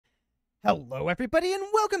Hello everybody and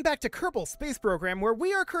welcome back to Kerbal Space Program, where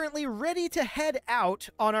we are currently ready to head out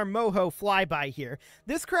on our Moho flyby here.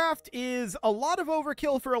 This craft is a lot of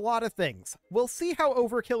overkill for a lot of things. We'll see how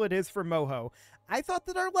overkill it is for Moho. I thought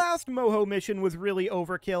that our last Moho mission was really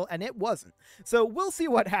overkill, and it wasn't. So we'll see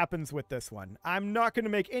what happens with this one. I'm not going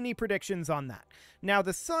to make any predictions on that. Now,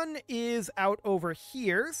 the sun is out over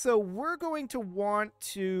here, so we're going to want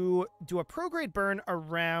to do a prograde burn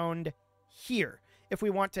around here if we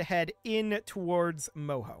want to head in towards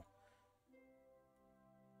Moho.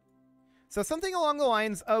 So something along the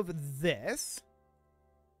lines of this.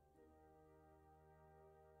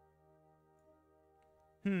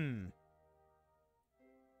 That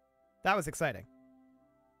was exciting.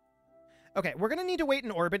 Okay, we're going to need to wait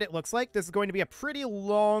in orbit, it looks like. This is going to be a pretty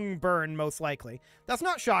long burn, most likely. That's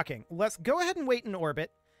not shocking. Let's go ahead and wait in orbit.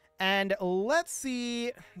 And let's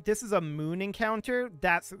see. This is a moon encounter.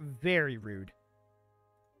 That's very rude.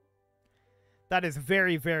 That is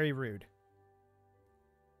very, very rude.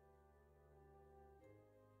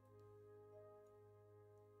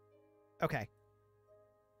 Okay.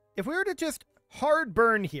 If we were to just hard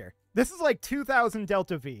burn here, this is like 2,000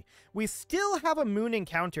 Delta V. We still have a moon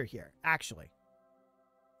encounter here, actually.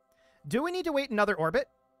 Do we need to wait another orbit?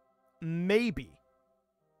 Maybe.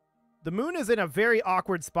 The moon is in a very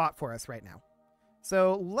awkward spot for us right now.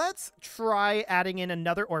 So let's try adding in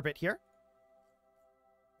another orbit here.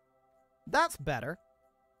 That's better.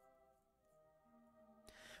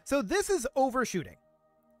 So this is overshooting.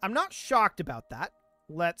 I'm not shocked about that.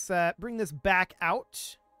 Let's bring this back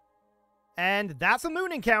out. And that's a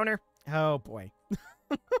moon encounter. Oh, boy.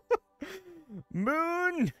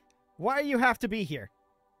 Moon! Why do you have to be here?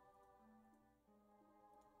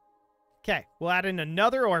 Okay, we'll add in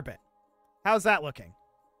another orbit. How's that looking?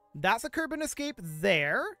 That's a Kerbin escape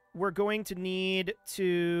there. We're going to need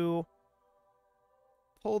to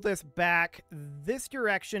pull this back this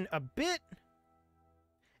direction a bit.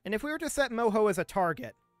 And if we were to set Moho as a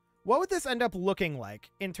target, what would this end up looking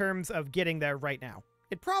like in terms of getting there right now?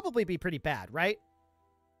 It'd probably be pretty bad, right?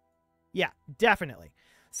 Yeah, definitely.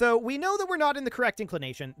 So we know that we're not in the correct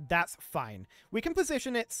inclination. That's fine. We can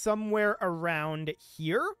position it somewhere around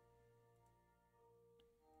here.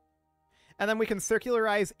 And then we can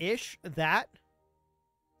circularize-ish that.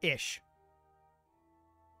 Ish.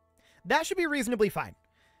 That should be reasonably fine.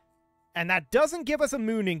 And that doesn't give us a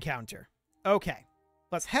moon encounter. Okay.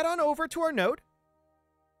 Let's head on over to our node.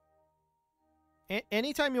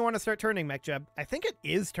 Anytime you want to start turning, MechJeb. I think it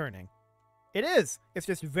is turning. It is. It's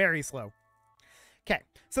just very slow. Okay.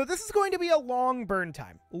 So this is going to be a long burn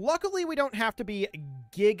time. Luckily, we don't have to be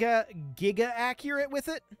giga accurate with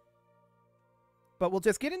it. But we'll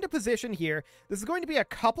just get into position here. This is going to be a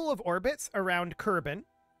couple of orbits around Kerbin.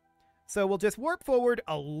 So we'll just warp forward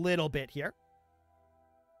a little bit here.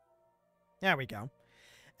 There we go.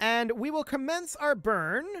 And we will commence our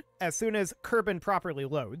burn as soon as Kerbin properly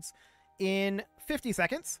loads in 50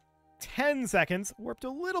 seconds. 10 seconds. Warped a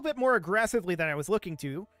little bit more aggressively than I was looking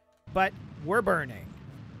to, but we're burning.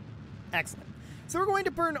 Excellent. So we're going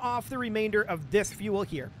to burn off the remainder of this fuel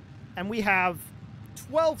here. And we have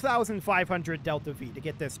 12,500 Delta V to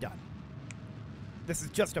get this done. This is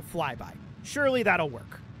just a flyby. Surely that'll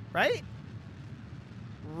work, right?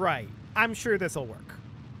 Right. I'm sure this'll work.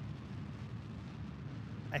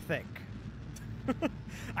 I think.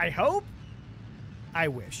 I hope. I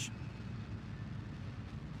wish.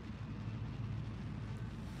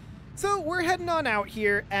 So we're heading on out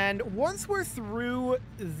here, and once we're through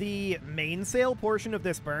the mainsail portion of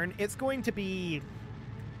this burn, it's going to be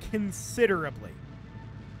considerably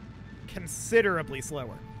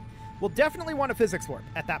slower. We'll definitely want a physics warp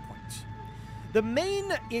at that point. The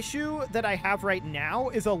main issue that I have right now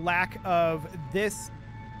is a lack of this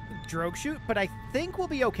drogue chute, but I think we'll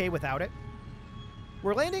be okay without it.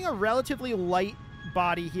 We're landing a relatively light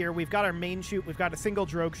body here. We've got our main chute. We've got a single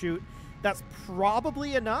drogue chute. That's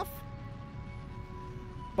probably enough,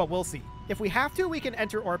 but we'll see. If we have to, we can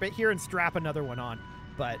enter orbit here and strap another one on,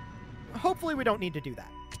 but hopefully we don't need to do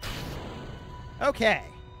that. Okay,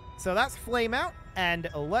 so that's flame out, and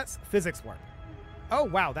let's physics warp. Oh,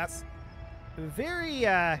 wow, that's very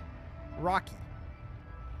rocky.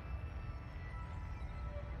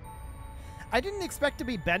 I didn't expect to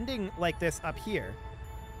be bending like this up here.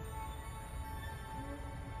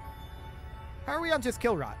 How are we on just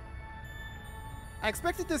kill rot? I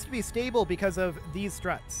expected this to be stable because of these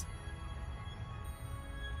struts.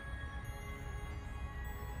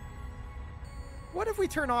 What if we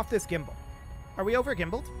turn off this gimbal? Are we over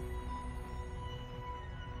gimbaled?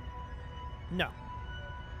 No.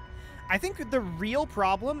 I think the real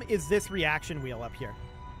problem is this reaction wheel up here.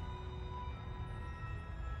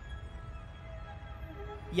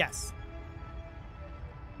 Yes.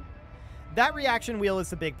 That reaction wheel is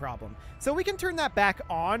the big problem. So we can turn that back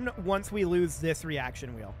on once we lose this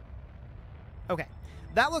reaction wheel. Okay.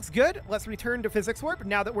 That looks good. Let's return to physics warp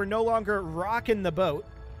now that we're no longer rocking the boat.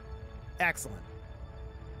 Excellent.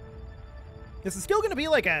 This is still going to be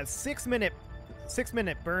like a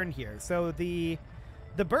 6-minute burn here. So the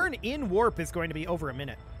burn in warp is going to be over a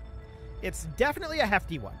minute. It's definitely a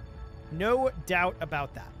hefty one. No doubt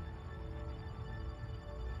about that.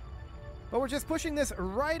 But we're just pushing this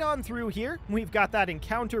right on through here. We've got that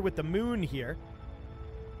encounter with the moon here.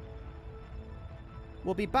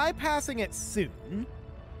 We'll be bypassing it soon.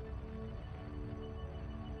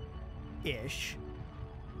 Ish.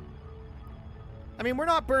 I mean, we're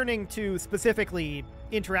not burning to specifically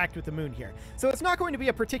interact with the moon here. So it's not going to be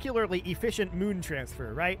a particularly efficient moon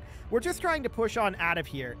transfer, right? We're just trying to push on out of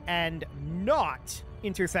here and not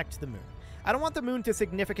intersect the moon. I don't want the moon to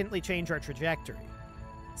significantly change our trajectory.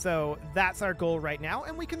 So that's our goal right now,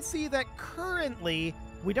 and we can see that currently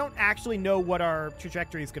we don't actually know what our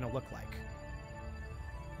trajectory is going to look like.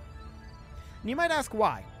 And you might ask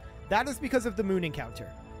why. That is because of the moon encounter.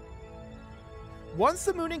 Once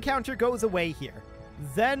the moon encounter goes away here,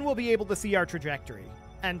 then we'll be able to see our trajectory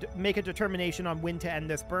and make a determination on when to end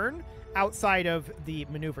this burn outside of the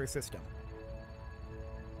maneuver system.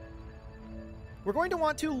 We're going to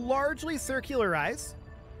want to largely circularize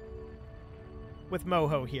with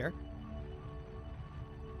Moho here.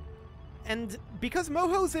 And because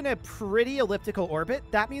Moho's in a pretty elliptical orbit,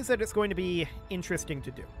 that means that it's going to be interesting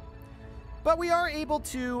to do. But we are able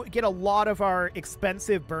to get a lot of our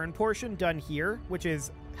expensive burn portion done here, which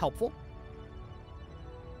is helpful.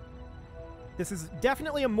 This is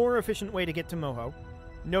definitely a more efficient way to get to Moho.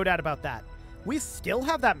 No doubt about that. We still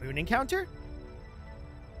have that moon encounter?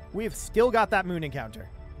 We've still got that moon encounter.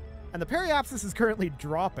 And the periapsis is currently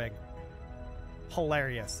dropping.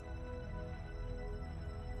 Hilarious.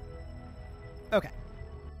 Okay.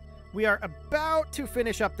 We are about to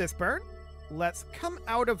finish up this burn. Let's come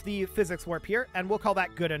out of the physics warp here, and we'll call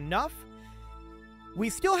that good enough. We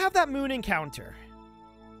still have that moon encounter.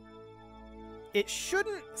 It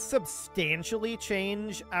shouldn't substantially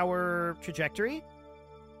change our trajectory.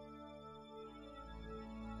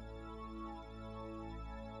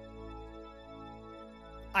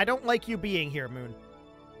 I don't like you being here, Moon.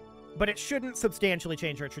 But it shouldn't substantially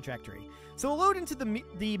change our trajectory. So we'll load into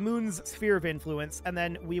the moon's sphere of influence, and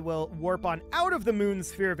then we will warp on out of the moon's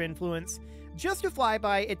sphere of influence. Just a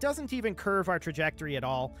flyby, it doesn't even curve our trajectory at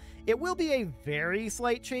all. It will be a very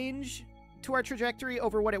slight change to our trajectory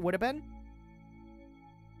over what it would have been.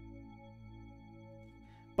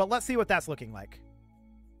 But let's see what that's looking like.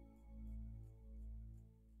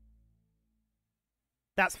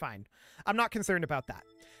 That's fine. I'm not concerned about that.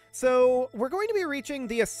 So we're going to be reaching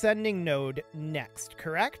the ascending node next,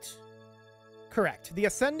 correct? Correct. The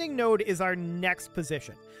ascending node is our next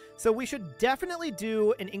position. So we should definitely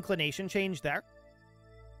do an inclination change there.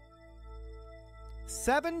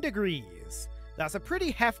 7 degrees. That's a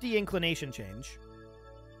pretty hefty inclination change.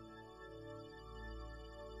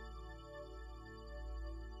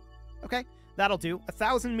 Okay, that'll do.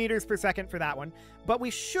 1,000 meters per second for that one. But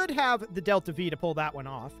we should have the delta V to pull that one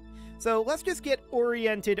off. So let's just get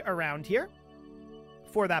oriented around here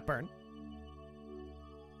for that burn.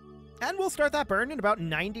 And we'll start that burn in about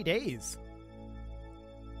 90 days.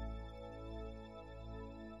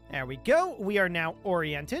 There we go. We are now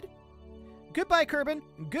oriented. Goodbye, Kerbin.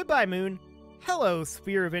 Goodbye, Moon. Hello,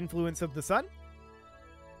 sphere of influence of the sun.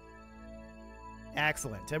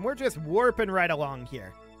 Excellent. And we're just warping right along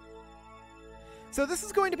here. So this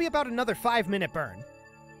is going to be about another 5-minute burn,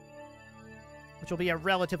 which will be a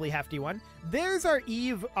relatively hefty one. There's our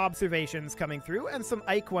Eve observations coming through, and some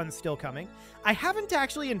Ike ones still coming. I haven't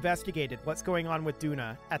actually investigated what's going on with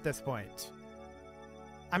Duna at this point.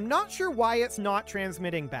 I'm not sure why it's not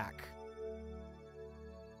transmitting back.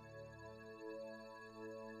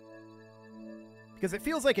 Because it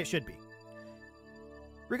feels like it should be.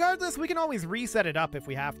 Regardless, we can always reset it up if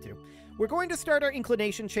we have to. We're going to start our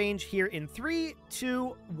inclination change here in 3,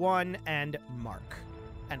 2, 1, and mark.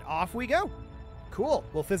 And off we go. Cool.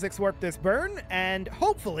 We'll physics warp this burn and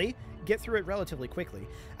hopefully get through it relatively quickly.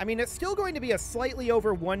 I mean, it's still going to be a slightly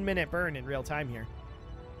over 1-minute burn in real time here.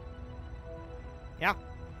 Yeah.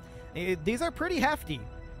 These are pretty hefty.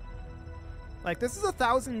 Like, this is a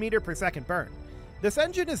 1,000 meter per second burn. This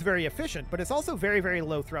engine is very efficient, but it's also very, very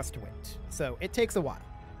low thrust to weight. So it takes a while.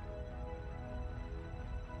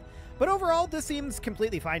 But overall, this seems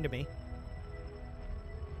completely fine to me.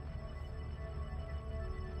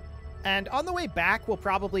 And on the way back, we'll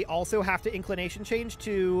probably also have to inclination change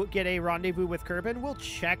to get a rendezvous with Kerbin. We'll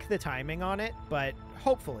check the timing on it, but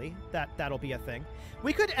hopefully that'll be a thing.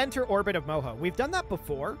 We could enter orbit of Moho. We've done that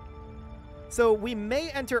before. So we may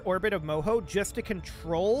enter orbit of Moho just to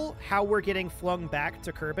control how we're getting flung back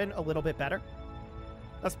to Kerbin a little bit better.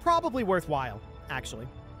 That's probably worthwhile, actually.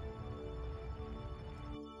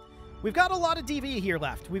 We've got a lot of DV here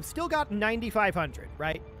left. We've still got 9,500,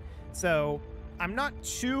 right? So I'm not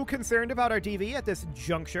too concerned about our DV at this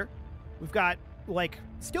juncture. We've got, like,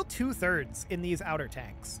 still 2/3 in these outer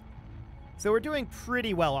tanks. So we're doing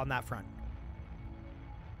pretty well on that front.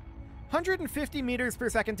 150 meters per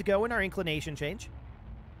second to go in our inclination change.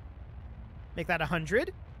 Make that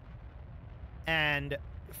 100. And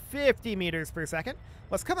 50 meters per second.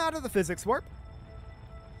 Let's come out of the physics warp.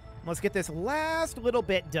 Let's get this last little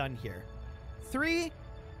bit done here. 3,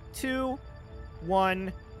 2,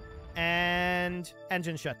 1, and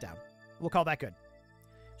engine shutdown. We'll call that good.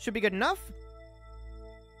 Should be good enough.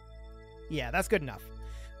 Yeah, that's good enough.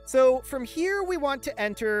 So from here, we want to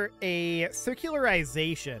enter a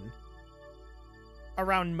circularization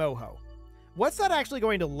around Moho. What's that actually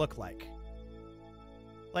going to look like?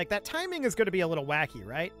 Like, that timing is going to be a little wacky,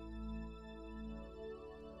 right?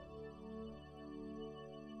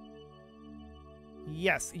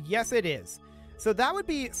 Yes, yes it is. So that would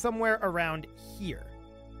be somewhere around here.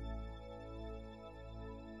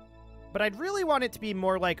 But I'd really want it to be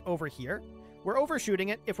more like over here. We're overshooting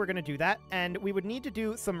it if we're going to do that, and we would need to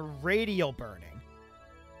do some radial burning.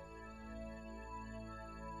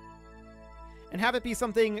 And have it be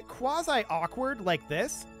something quasi-awkward like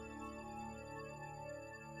this.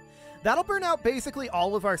 That'll burn out basically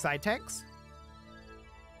all of our side tanks.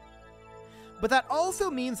 But that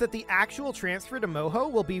also means that the actual transfer to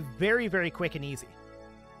Moho will be very, very quick and easy.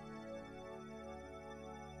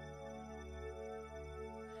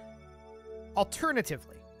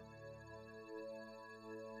 Alternatively,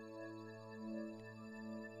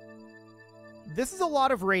 this is a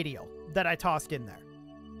lot of radial that I tossed in there.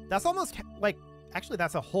 That's almost, like, actually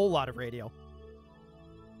that's a whole lot of radial.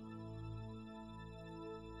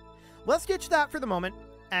 Let's ditch that for the moment,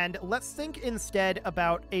 and let's think instead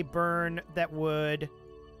about a burn that would...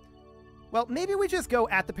 Well, maybe we just go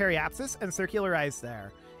at the periapsis and circularize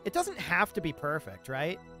there. It doesn't have to be perfect,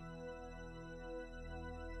 right?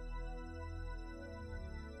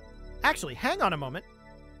 Actually, hang on a moment.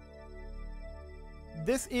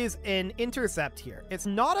 This is an intercept here. It's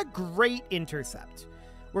not a great intercept.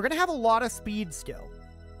 We're going to have a lot of speed still.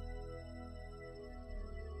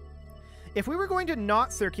 If we were going to not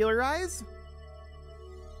circularize...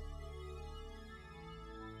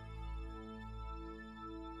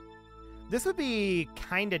 This would be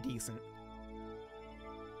kind of decent.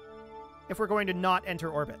 If we're going to not enter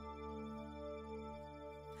orbit.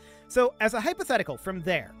 So, as a hypothetical from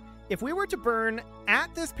there, if we were to burn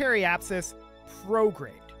at this periapsis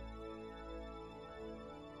prograde,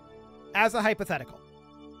 as a hypothetical,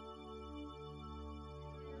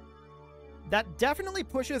 that definitely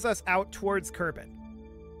pushes us out towards Kerbin.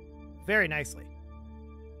 Very nicely.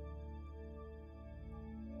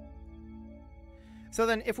 So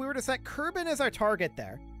then, if we were to set Kerbin as our target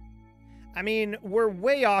there, I mean, we're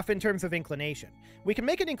way off in terms of inclination. We can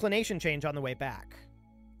make an inclination change on the way back.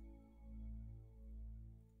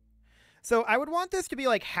 So I would want this to be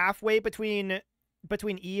like halfway between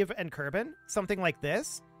Eve and Kerbin, something like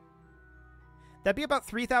this. That'd be about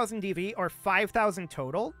 3,000 DV or 5,000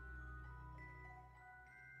 total.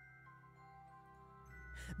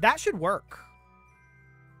 That should work.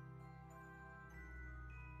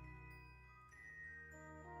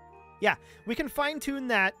 Yeah, we can fine-tune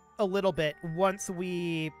that a little bit once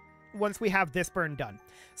we have this burn done.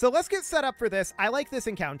 So let's get set up for this. I like this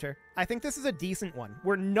encounter. I think this is a decent one.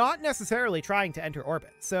 We're not necessarily trying to enter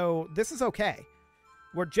orbit, so this is okay.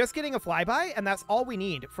 We're just getting a flyby, and that's all we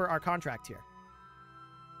need for our contract here.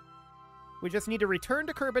 We just need to return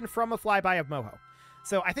to Kerbin from a flyby of Moho.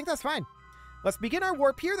 So I think that's fine. Let's begin our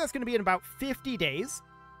warp here. That's going to be in about 50 days.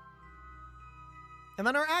 And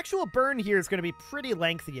then our actual burn here is going to be pretty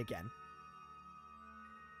lengthy again.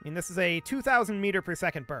 I mean, this is a 2,000 meter per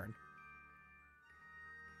second burn.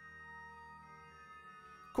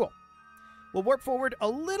 Cool. We'll warp forward a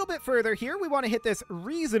little bit further here. We want to hit this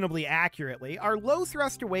reasonably accurately. Our low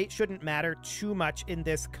thruster weight shouldn't matter too much in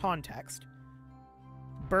this context.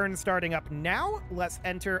 Burn starting up now. Let's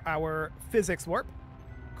enter our physics warp.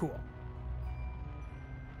 Cool.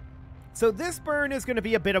 So this burn is going to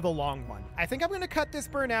be a bit of a long one. I think I'm going to cut this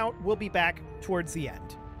burn out. We'll be back towards the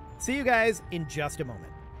end. See you guys in just a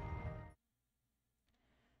moment.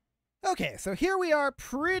 Okay, so here we are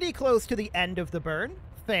pretty close to the end of the burn.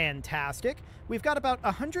 Fantastic. We've got about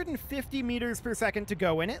 150 meters per second to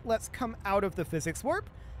go in it. Let's come out of the physics warp.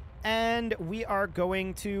 And we are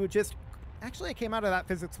going to just... Actually, I came out of that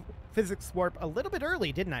physics warp a little bit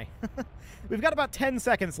early, didn't I? We've got about 10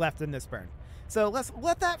 seconds left in this burn. So let's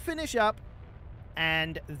let that finish up.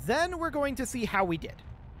 And then we're going to see how we did.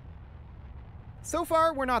 So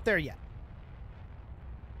far, we're not there yet.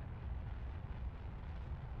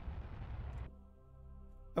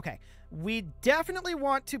 Okay, we definitely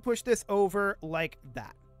want to push this over like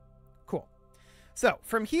that. Cool. So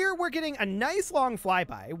from here, we're getting a nice long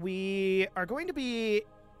flyby. We are going to be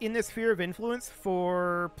in this sphere of influence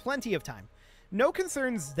for plenty of time. No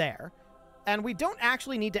concerns there. And we don't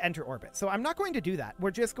actually need to enter orbit. So I'm not going to do that.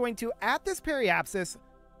 We're just going to, at this periapsis,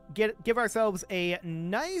 give ourselves a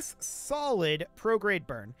nice, solid prograde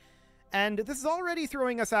burn. And this is already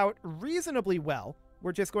throwing us out reasonably well.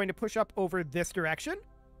 We're just going to push up over this direction.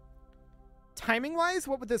 Timing-wise,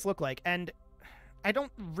 what would this look like? And I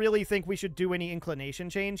don't really think we should do any inclination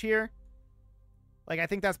change here. Like, I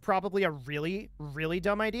think that's probably a really, really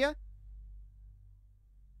dumb idea.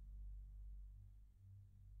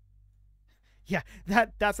 Yeah,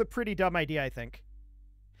 that's a pretty dumb idea, I think.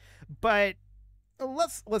 But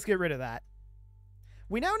let's get rid of that.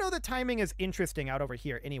 We now know that timing is interesting out over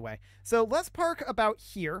here anyway. So let's park about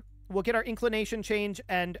here. We'll get our inclination change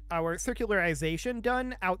and our circularization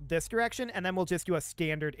done out this direction, and then we'll just do a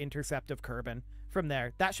standard intercept of Kerbin from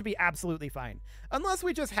there. That should be absolutely fine. Unless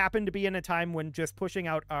we just happen to be in a time when just pushing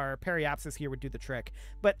out our periapsis here would do the trick.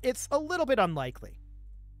 But it's a little bit unlikely.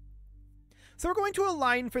 So we're going to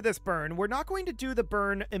align for this burn. We're not going to do the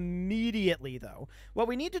burn immediately, though. What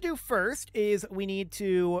we need to do first is we need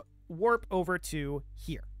to warp over to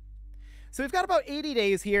here. So we've got about 80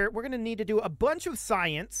 days here. We're going to need to do a bunch of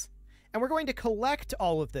science, and we're going to collect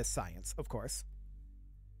all of this science, of course.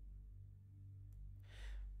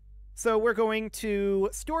 So we're going to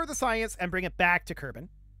store the science and bring it back to Kerbin.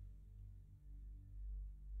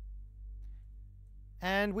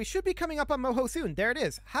 And we should be coming up on Moho soon. There it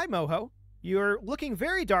is. Hi, Moho. You're looking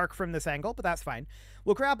very dark from this angle, but that's fine.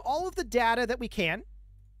 We'll grab all of the data that we can,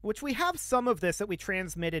 which we have some of this that we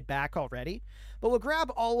transmitted back already, but we'll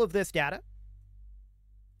grab all of this data.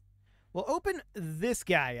 We'll open this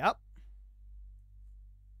guy up.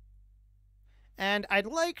 And I'd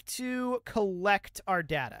like to collect our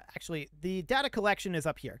data. Actually, the data collection is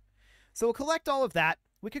up here. So we'll collect all of that.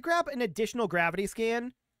 We could grab an additional gravity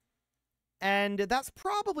scan. And that's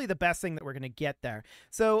probably the best thing that we're going to get there.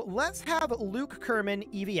 So let's have Luke Kerman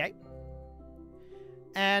EVA.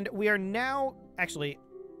 And we are now... Actually,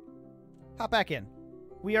 hop back in.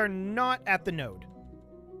 We are not at the node.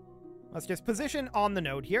 Let's just position on the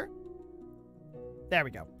node here. There we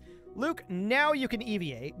go. Luke, now you can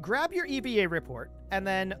EVA. Grab your EVA report and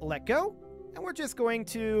then let go. And we're just going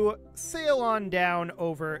to sail on down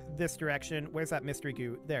over this direction. Where's that mystery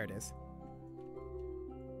goo? There it is.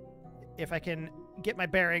 If I can get my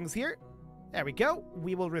bearings here. There we go.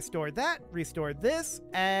 We will restore that, restore this,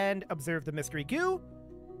 and observe the mystery goo.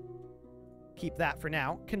 Keep that for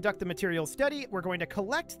now. Conduct the material study. We're going to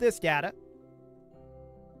collect this data.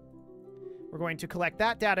 We're going to collect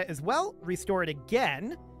that data as well, restore it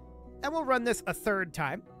again, and we'll run this a third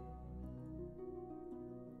time.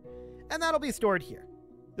 And that'll be stored here.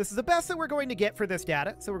 This is the best that we're going to get for this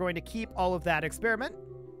data, so we're going to keep all of that experiment,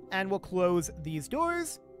 and we'll close these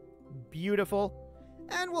doors. Beautiful.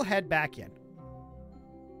 And we'll head back in.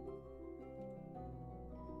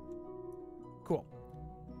 Cool.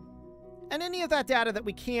 And any of that data that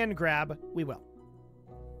we can grab, we will.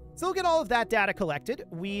 So we'll get all of that data collected.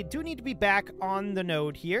 We do need to be back on the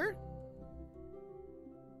node here.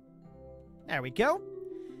 There we go.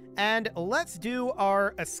 And let's do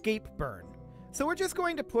our escape burn. So we're just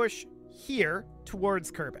going to push here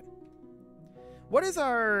towards Kerbin. What is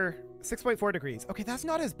our 6.4 degrees? Okay, that's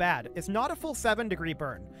not as bad. It's not a full 7-degree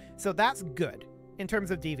burn. So that's good in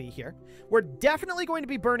terms of DV here. We're definitely going to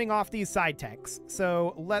be burning off these side tanks.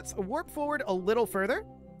 So let's warp forward a little further.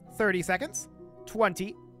 30 seconds.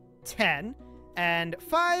 20. 10. And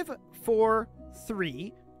 5, 4,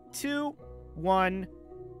 3, 2, 1,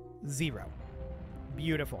 0.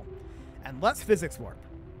 Beautiful. And let's physics warp.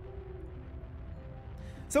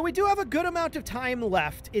 So we do have a good amount of time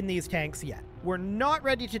left in these tanks yet. We're not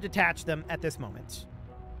ready to detach them at this moment.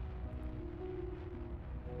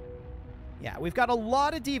 Yeah, we've got a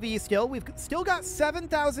lot of DV still. We've still got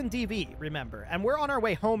 7,000 DV, remember, and we're on our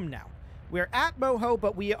way home now. We're at Moho,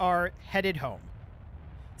 but we are headed home.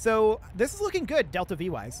 So this is looking good, Delta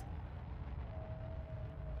V-wise.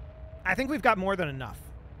 I think we've got more than enough.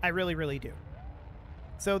 I really, really do.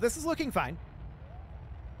 So this is looking fine.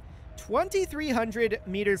 2,300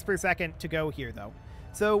 meters per second to go here, though.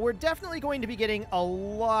 So we're definitely going to be getting a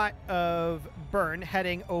lot of burn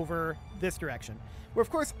heading over this direction. We're, of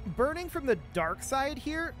course, burning from the dark side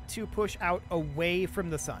here to push out away from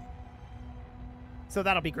the sun. So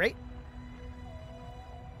that'll be great.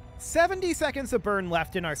 70 seconds of burn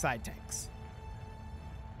left in our side tanks.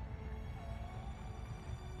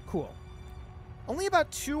 Cool. Only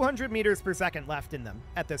about 200 meters per second left in them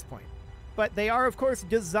at this point. But they are, of course,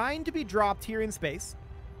 designed to be dropped here in space.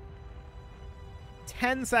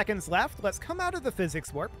 10 seconds left. Let's come out of the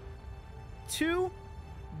physics warp. 2,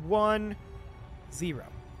 1, 0.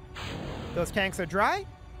 Those tanks are dry,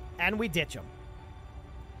 and we ditch them.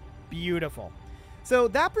 Beautiful. So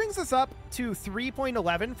that brings us up to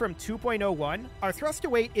 3.11 from 2.01. Our thrust to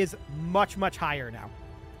weight is much, much higher now.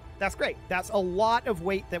 That's great. That's a lot of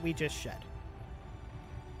weight that we just shed.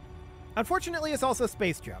 Unfortunately, it's also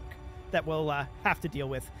space junk that we'll have to deal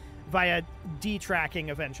with via detracking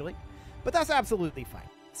eventually. But that's absolutely fine.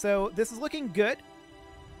 So this is looking good.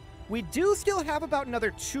 We do still have about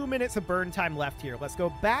another 2 minutes of burn time left here. Let's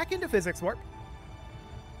go back into physics warp.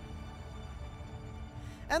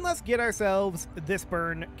 And let's get ourselves this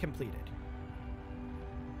burn completed.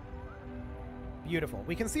 Beautiful.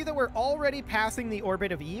 We can see that we're already passing the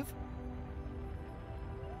orbit of Eve.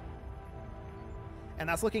 And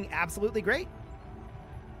that's looking absolutely great.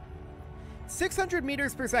 600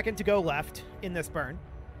 meters per second to go left in this burn.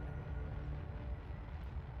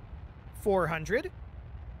 400.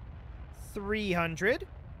 300.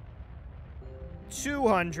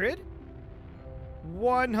 200.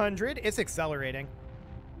 100. It's accelerating.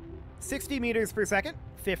 60 meters per second.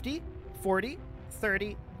 50. 40.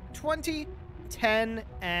 30. 20. 10.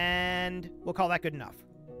 And we'll call that good enough.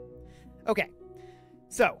 Okay.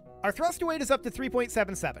 So, our thrust to weight is up to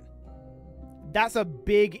 3.77. That's a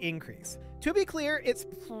big increase. To be clear, it's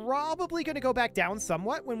probably going to go back down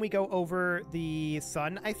somewhat when we go over the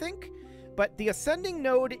sun, I think. But the ascending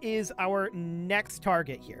node is our next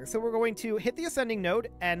target here. So we're going to hit the ascending node,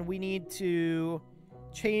 and we need to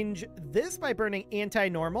change this by burning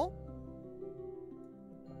anti-normal.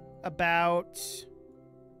 About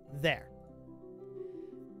there.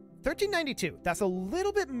 1392. That's a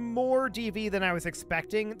little bit more DV than I was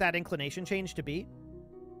expecting that inclination change to be.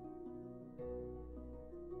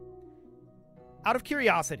 Out of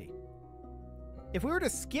curiosity, if we were to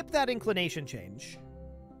skip that inclination change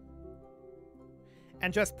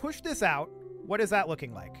and just push this out, what is that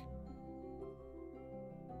looking like?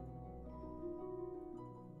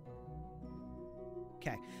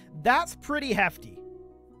 Okay, that's pretty hefty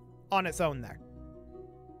on its own there.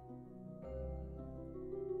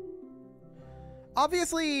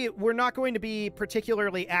 Obviously, we're not going to be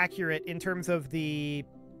particularly accurate in terms of the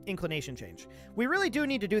inclination change. We really do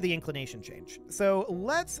need to do the inclination change. So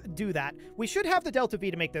let's do that. We should have the delta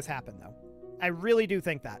V to make this happen, though. I really do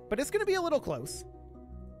think that. But it's going to be a little close.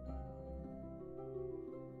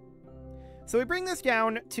 So we bring this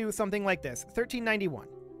down to something like this, 1391.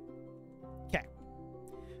 Okay.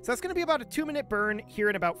 So that's going to be about a 2-minute burn here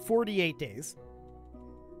in about 48 days.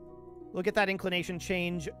 We'll get that inclination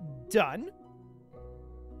change done.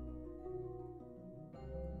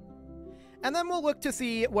 And then we'll look to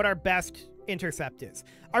see what our best intercept is.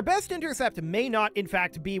 Our best intercept may not, in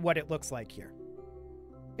fact, be what it looks like here.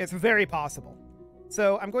 It's very possible.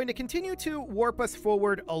 So I'm going to continue to warp us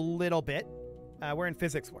forward a little bit. We're in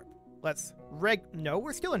physics warp. Let's no,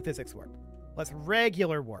 we're still in physics warp. Let's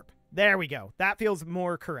regular warp. There we go. That feels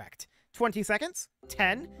more correct. 20 seconds,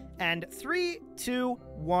 10, and 3, 2,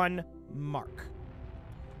 1, mark.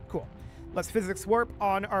 Cool. Let's physics warp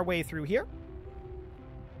on our way through here.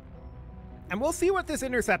 And we'll see what this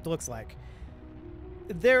intercept looks like.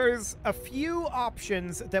 There's a few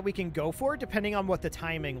options that we can go for depending on what the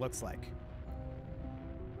timing looks like.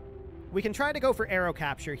 We can try to go for arrow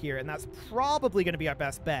capture here, and that's probably going to be our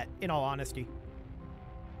best bet, in all honesty.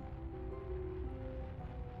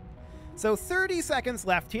 So 30 seconds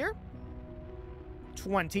left here.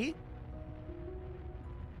 20.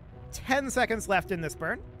 10 seconds left in this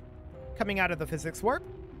burn. Coming out of the physics warp.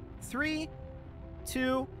 3,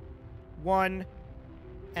 2, 1,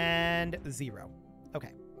 and 0.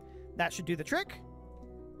 Okay. That should do the trick.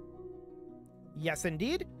 Yes,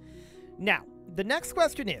 indeed. Now, the next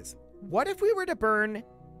question is, what if we were to burn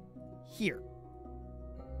here?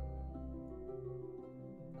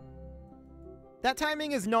 That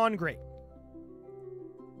timing is non-great.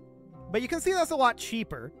 But you can see that's a lot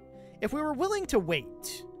cheaper if we were willing to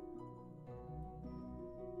wait.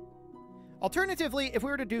 Alternatively, if we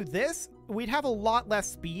were to do this, we'd have a lot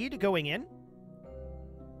less speed going in.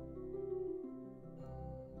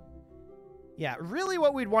 Yeah, really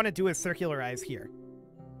what we'd want to do is circularize here.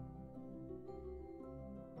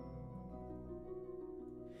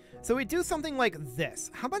 So we do something like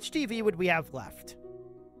this. How much DV would we have left?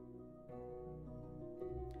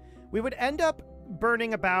 We would end up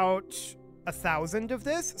burning about 1,000 of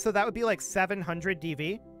this, so that would be like 700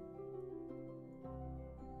 DV.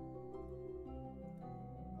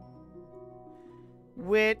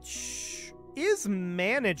 Which is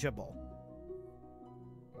manageable.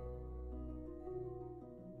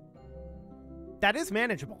 That is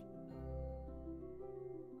manageable.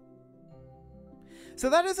 So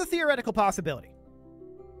that is a theoretical possibility.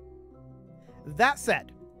 That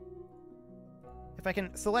said, if I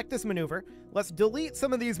can select this maneuver, let's delete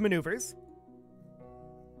some of these maneuvers.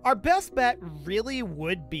 Our best bet really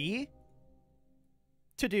would be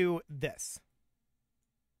to do this.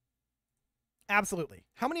 Absolutely.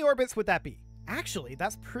 How many orbits would that be? Actually,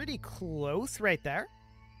 that's pretty close right there.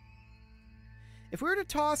 If we were to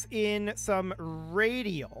toss in some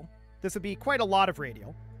radial, this would be quite a lot of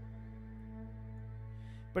radial.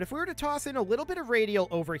 But if we were to toss in a little bit of radial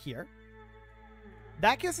over here,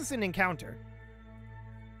 that gives us an encounter.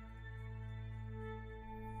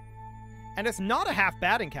 And it's not a half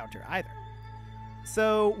bad encounter either.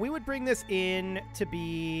 So we would bring this in to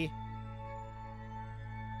be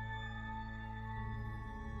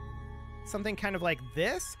something kind of like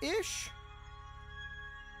this-ish.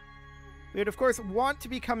 We would, of course, want to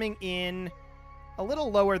be coming in a little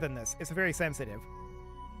lower than this. It's very sensitive.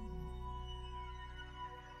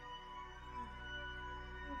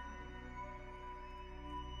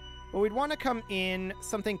 But we'd want to come in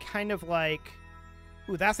something kind of like...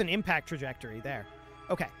 Ooh, that's an impact trajectory there.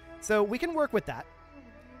 Okay, so we can work with that.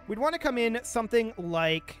 We'd want to come in something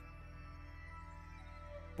like...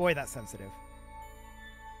 Boy, that's sensitive.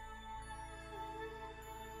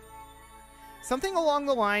 Something along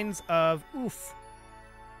the lines of... Oof.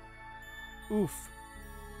 Oof.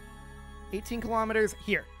 18 kilometers.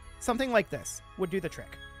 Here. Something like this would do the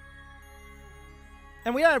trick.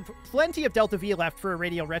 And we have plenty of Delta V left for a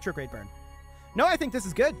radial retrograde burn. No, I think this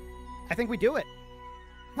is good. I think we do it.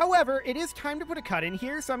 However, it is time to put a cut in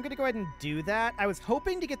here, so I'm going to go ahead and do that. I was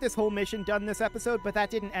hoping to get this whole mission done this episode, but that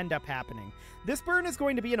didn't end up happening. This burn is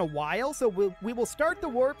going to be in a while, so we will start the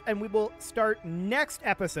warp, and we will start next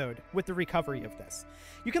episode with the recovery of this.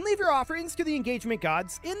 You can leave your offerings to the engagement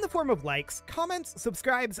gods in the form of likes, comments,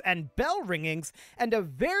 subscribes, and bell ringings, and a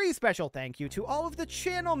very special thank you to all of the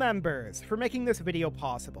channel members for making this video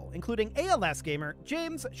possible, including ALS Gamer,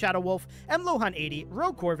 James, Shadowwolf, MLohan80,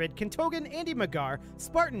 Rogue Corvid, Kentogan, Andy McGar,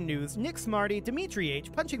 Spartan News, Nick Smarty, Dimitri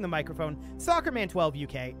H, Punching the Microphone, Soccerman12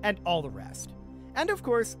 UK, and all the rest. And of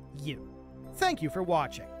course, you. Thank you for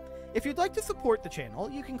watching. If you'd like to support the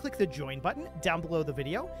channel, you can click the join button down below the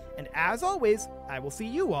video, and as always, I will see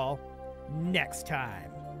you all next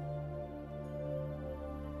time.